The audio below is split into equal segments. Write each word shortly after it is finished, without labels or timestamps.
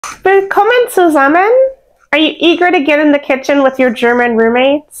Willkommen zusammen! Are you eager to get in the kitchen with your German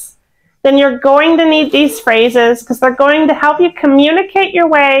roommates? Then you're going to need these phrases because they're going to help you communicate your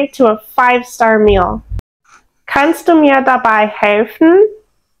way to a 5-star meal. Kannst du mir dabei helfen?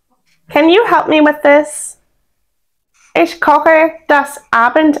 Can you help me with this? Ich koche das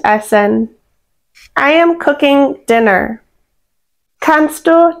Abendessen. I am cooking dinner. Kannst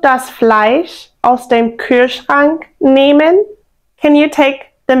du das Fleisch aus dem Kühlschrank nehmen? Can you take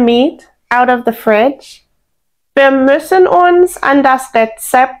the meat out of the fridge? Wir müssen uns an das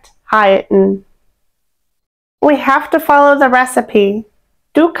Rezept halten. We have to follow the recipe.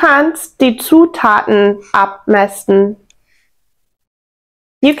 Du kannst die Zutaten abmessen.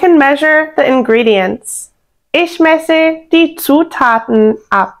 You can measure the ingredients. Ich messe die Zutaten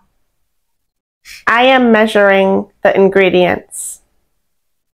ab. I am measuring the ingredients.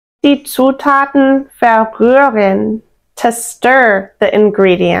 Die Zutaten verrühren. To stir the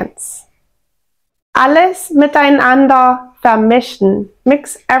ingredients. Alles miteinander vermischen.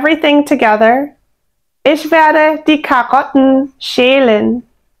 Mix everything together. Ich werde die Karotten schälen.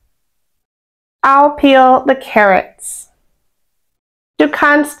 I'll peel the carrots. Du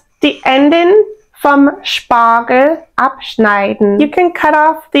kannst die Enden vom Spargel abschneiden. You can cut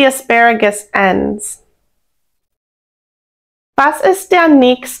off the asparagus ends. Was ist der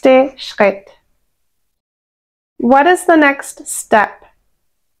nächste Schritt? What is the next step?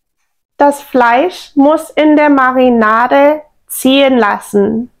 Das Fleisch muss in der Marinade ziehen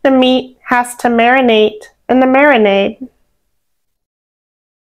lassen. The meat has to marinate in the marinade.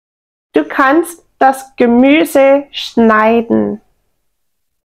 Du kannst das Gemüse schneiden.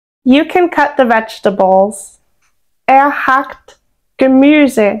 You can cut the vegetables. Hackt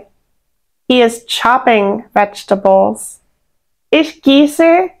Gemüse. He is chopping vegetables. Ich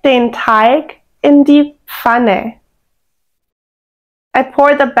gieße den Teig in die Pfanne. I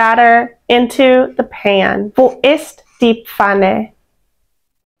pour the batter into the pan. Wo ist die Pfanne?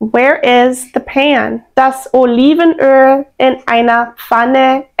 Where is the pan? Das Olivenöl in einer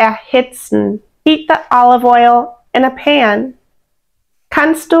Pfanne erhitzen. Heat the olive oil in a pan.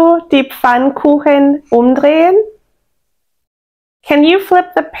 Kannst du die Pfannkuchen umdrehen? Can you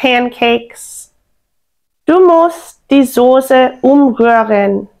flip the pancakes? Du musst die Soße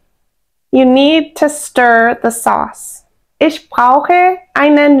umrühren. You need to stir the sauce. Ich brauche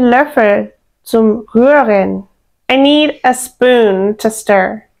einen Löffel zum Rühren. I need a spoon to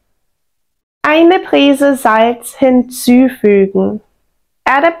stir. Eine Prise Salz hinzufügen.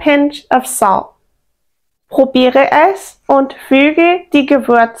 Add a pinch of salt. Probiere es und füge die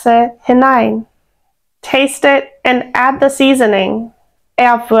Gewürze hinein. Taste it and add the seasoning.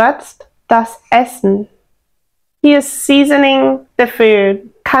 Würzt das Essen. He is seasoning the food.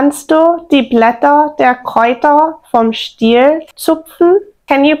 Kannst du die Blätter der Kräuter vom Stiel zupfen?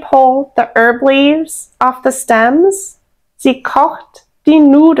 Can you pull the herb leaves off the stems? Sie kocht die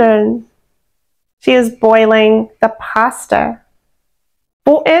Nudeln. She is boiling the pasta.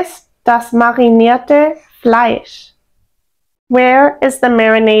 Wo ist das marinierte Fleisch? Where is the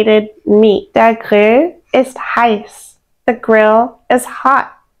marinated meat? Der Grill ist heiß. The grill is hot.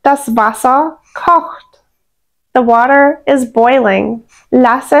 Das Wasser kocht. The water is boiling.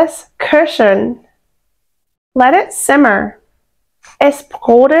 Lass es köcheln. Let it simmer. Es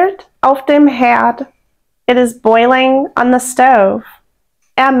brodelt auf dem Herd. It is boiling on the stove.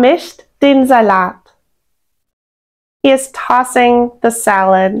 Mischt den Salat. He is tossing the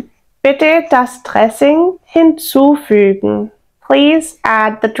salad. Bitte das Dressing hinzufügen. Please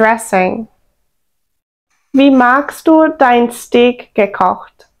add the dressing. Wie magst du dein Steak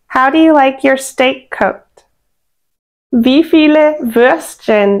gekocht? How do you like your steak cooked? Wie viele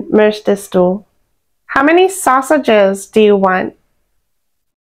Würstchen möchtest du? How many sausages do you want?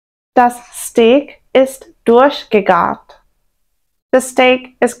 Das Steak ist durchgegart. The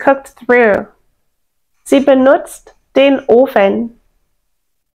steak is cooked through. Sie benutzt den Ofen.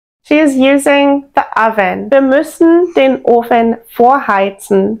 She is using the oven. Wir müssen den Ofen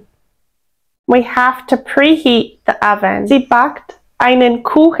vorheizen. We have to preheat the oven. Sie backt einen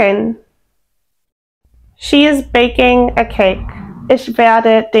Kuchen. She is baking a cake. Ich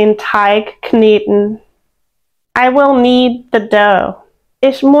werde den Teig kneten. I will knead the dough.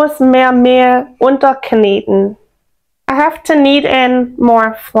 Ich muss mehr Mehl unterkneten. I have to knead in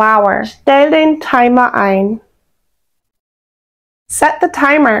more flour. Stell den Timer ein. Set the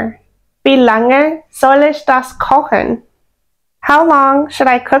timer. Wie lange soll ich das kochen? How long should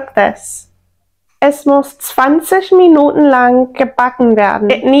I cook this? Es muss 20 Minuten lang gebacken werden.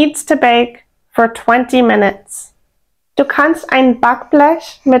 It needs to bake for 20 minutes. Du kannst ein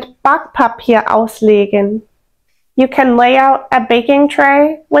Backblech mit Backpapier auslegen. You can lay out a baking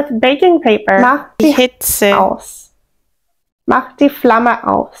tray with baking paper. Mach die Hitze aus. Mach die Flamme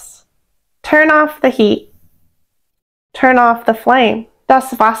aus. Turn off the heat. Turn off the flame.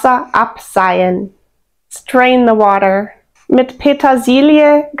 Das Wasser abseihen. Strain the water. Mit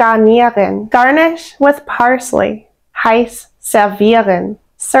Petersilie garnieren. Garnish with parsley. Heiß servieren.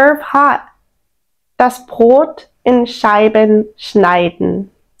 Serve hot. Das Brot in Scheiben schneiden.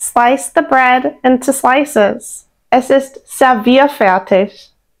 Slice the bread into slices. Es ist servierfertig.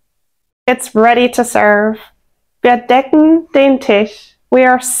 It's ready to serve. Wir decken den Tisch. We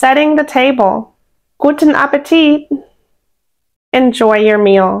are setting the table. Guten Appetit. Enjoy your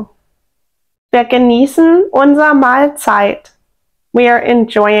meal. Wir genießen unsere Mahlzeit. We are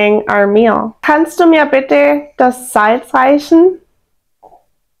enjoying our meal. Kannst du mir bitte das Salz reichen?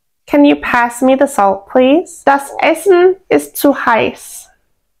 Can you pass me the salt, please? Das Essen ist zu heiß.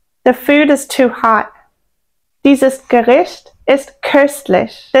 The food is too hot. Dieses Gericht ist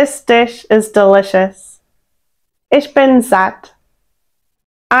köstlich. This dish is delicious. Ich bin satt.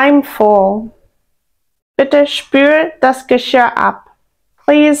 I'm full. Bitte spül das Geschirr ab.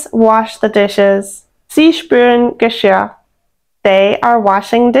 Please wash the dishes. Sie spülen Geschirr. They are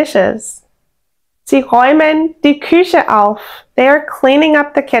washing dishes. Sie räumen die Küche auf. They are cleaning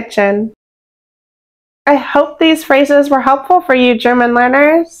up the kitchen. I hope these phrases were helpful for you, German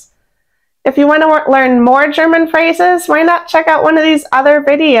learners. If you want to learn more German phrases, why not check out one of these other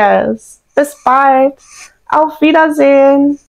videos? Bis bald. Auf Wiedersehen.